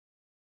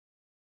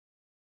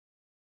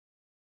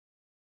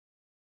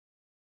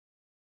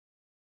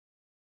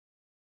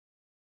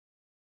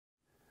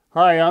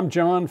Hi, I'm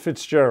John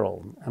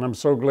Fitzgerald, and I'm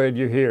so glad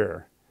you're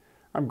here.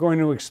 I'm going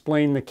to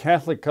explain the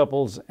Catholic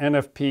Couples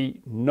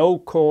NFP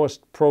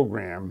no-cost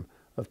program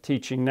of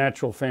teaching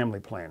natural family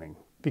planning.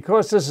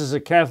 Because this is a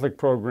Catholic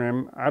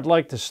program, I'd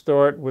like to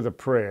start with a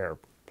prayer.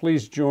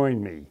 Please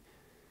join me. In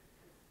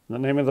the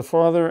name of the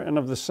Father, and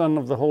of the Son, and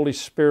of the Holy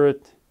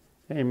Spirit,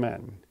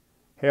 Amen.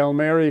 Hail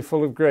Mary,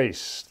 full of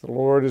grace, the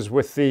Lord is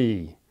with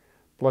thee.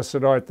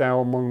 Blessed art thou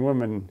among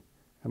women,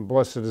 and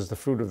blessed is the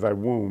fruit of thy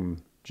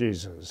womb,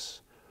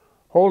 Jesus.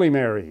 Holy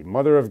Mary,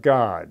 Mother of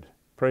God,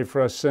 pray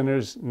for us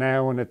sinners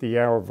now and at the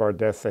hour of our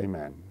death.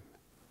 Amen.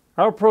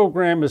 Our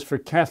program is for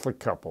Catholic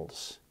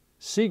couples.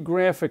 See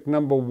graphic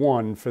number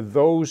 1 for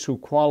those who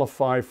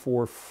qualify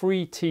for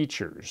free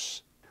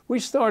teachers.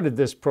 We started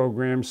this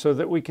program so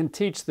that we can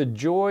teach the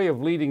joy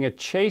of leading a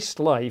chaste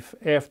life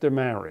after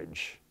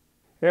marriage.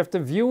 After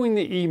viewing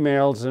the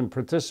emails and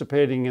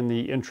participating in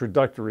the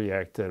introductory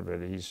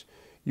activities,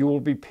 you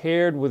will be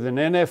paired with an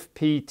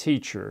NFP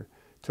teacher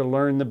to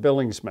learn the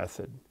Billings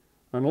method,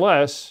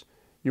 unless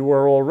you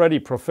are already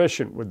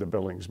proficient with the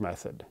Billings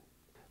method.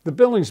 The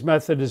Billings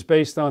method is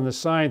based on the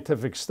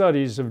scientific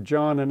studies of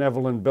John and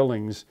Evelyn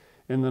Billings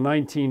in the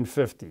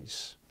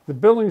 1950s. The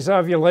Billings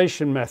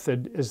ovulation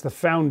method is the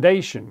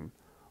foundation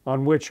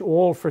on which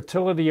all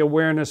fertility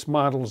awareness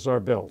models are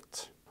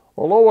built.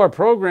 Although our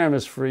program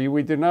is free,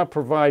 we do not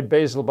provide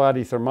basal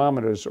body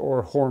thermometers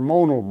or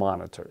hormonal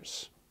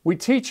monitors. We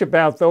teach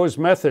about those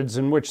methods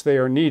in which they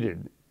are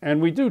needed, and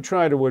we do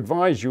try to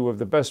advise you of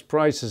the best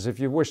prices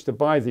if you wish to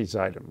buy these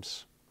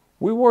items.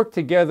 We work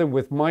together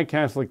with My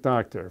Catholic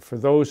Doctor for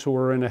those who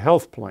are in a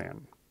health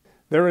plan.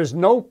 There is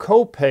no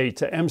copay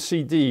to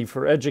MCD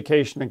for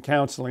education and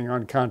counseling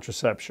on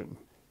contraception.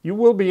 You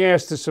will be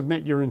asked to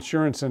submit your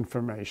insurance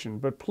information,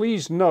 but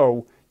please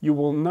know you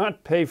will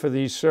not pay for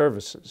these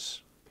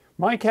services.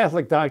 My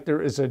Catholic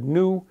Doctor is a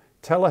new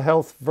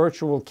telehealth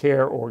virtual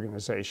care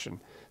organization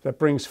that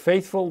brings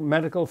faithful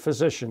medical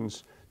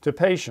physicians to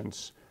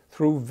patients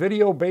through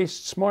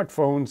video-based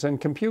smartphones and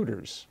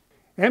computers.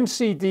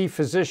 MCD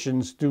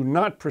physicians do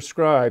not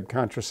prescribe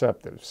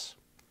contraceptives.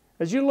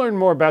 As you learn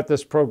more about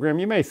this program,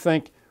 you may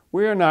think,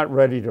 we are not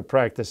ready to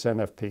practice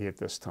NFP at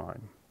this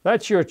time.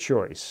 That's your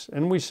choice,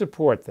 and we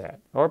support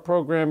that. Our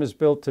program is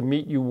built to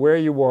meet you where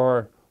you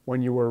are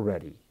when you are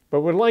ready.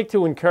 But we'd like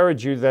to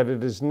encourage you that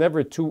it is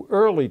never too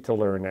early to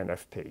learn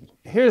NFP.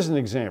 Here's an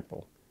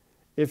example.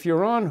 If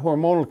you're on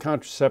hormonal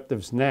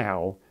contraceptives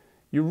now,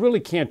 you really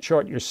can't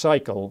chart your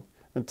cycle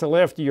until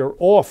after you're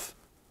off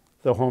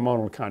the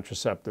hormonal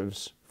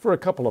contraceptives for a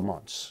couple of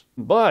months.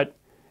 But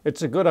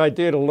it's a good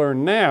idea to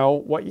learn now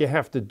what you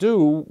have to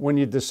do when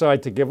you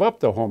decide to give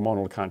up the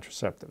hormonal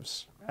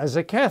contraceptives. As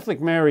a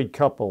Catholic married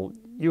couple,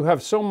 you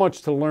have so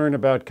much to learn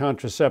about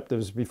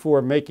contraceptives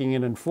before making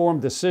an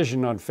informed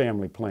decision on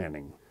family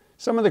planning.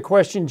 Some of the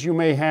questions you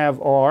may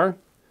have are,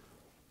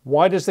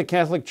 why does the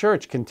Catholic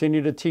Church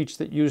continue to teach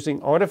that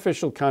using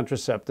artificial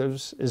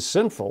contraceptives is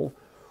sinful,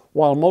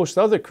 while most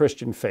other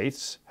Christian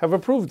faiths have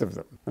approved of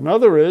them?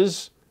 Another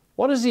is,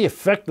 what is the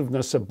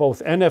effectiveness of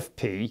both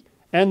NFP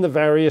and the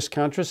various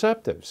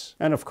contraceptives?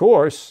 And of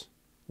course,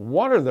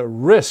 what are the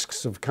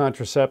risks of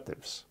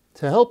contraceptives?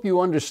 To help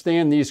you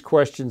understand these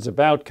questions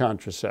about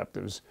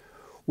contraceptives,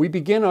 we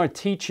begin our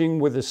teaching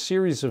with a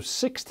series of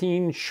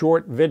 16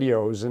 short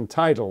videos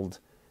entitled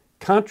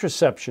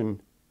Contraception,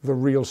 the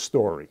Real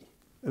Story.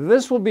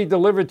 This will be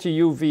delivered to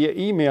you via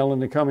email in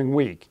the coming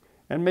week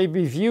and may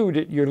be viewed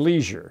at your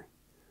leisure.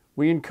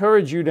 We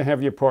encourage you to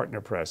have your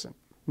partner present.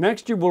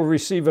 Next, you will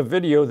receive a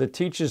video that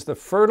teaches the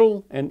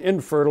fertile and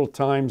infertile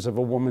times of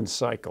a woman's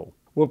cycle.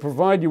 We'll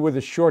provide you with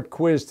a short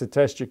quiz to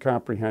test your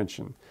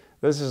comprehension.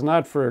 This is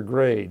not for a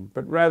grade,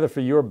 but rather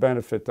for your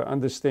benefit to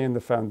understand the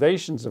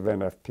foundations of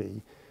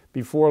NFP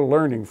before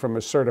learning from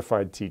a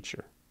certified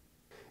teacher.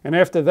 And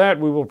after that,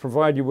 we will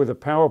provide you with a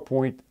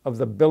PowerPoint of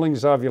the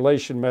Billings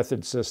ovulation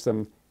method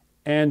system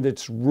and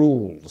its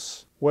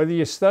rules. Whether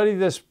you study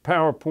this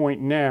PowerPoint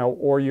now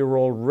or you're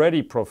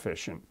already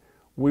proficient,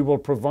 we will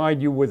provide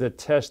you with a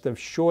test of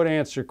short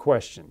answer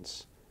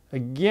questions.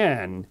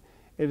 Again,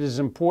 it is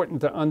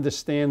important to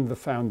understand the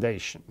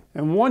foundation.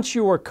 And once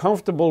you are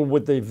comfortable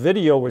with the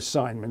video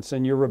assignments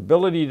and your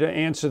ability to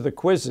answer the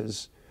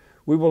quizzes,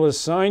 we will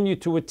assign you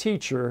to a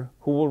teacher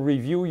who will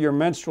review your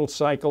menstrual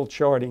cycle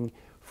charting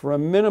for a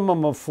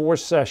minimum of 4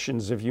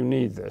 sessions if you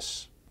need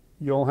this.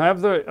 You'll have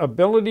the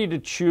ability to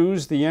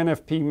choose the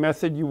NFP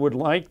method you would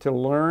like to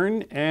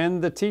learn and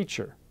the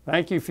teacher.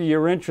 Thank you for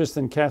your interest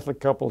in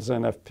Catholic Couples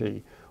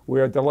NFP. We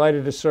are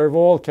delighted to serve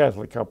all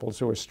Catholic couples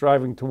who are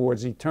striving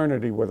towards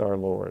eternity with our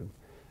Lord.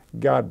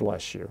 God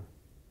bless you.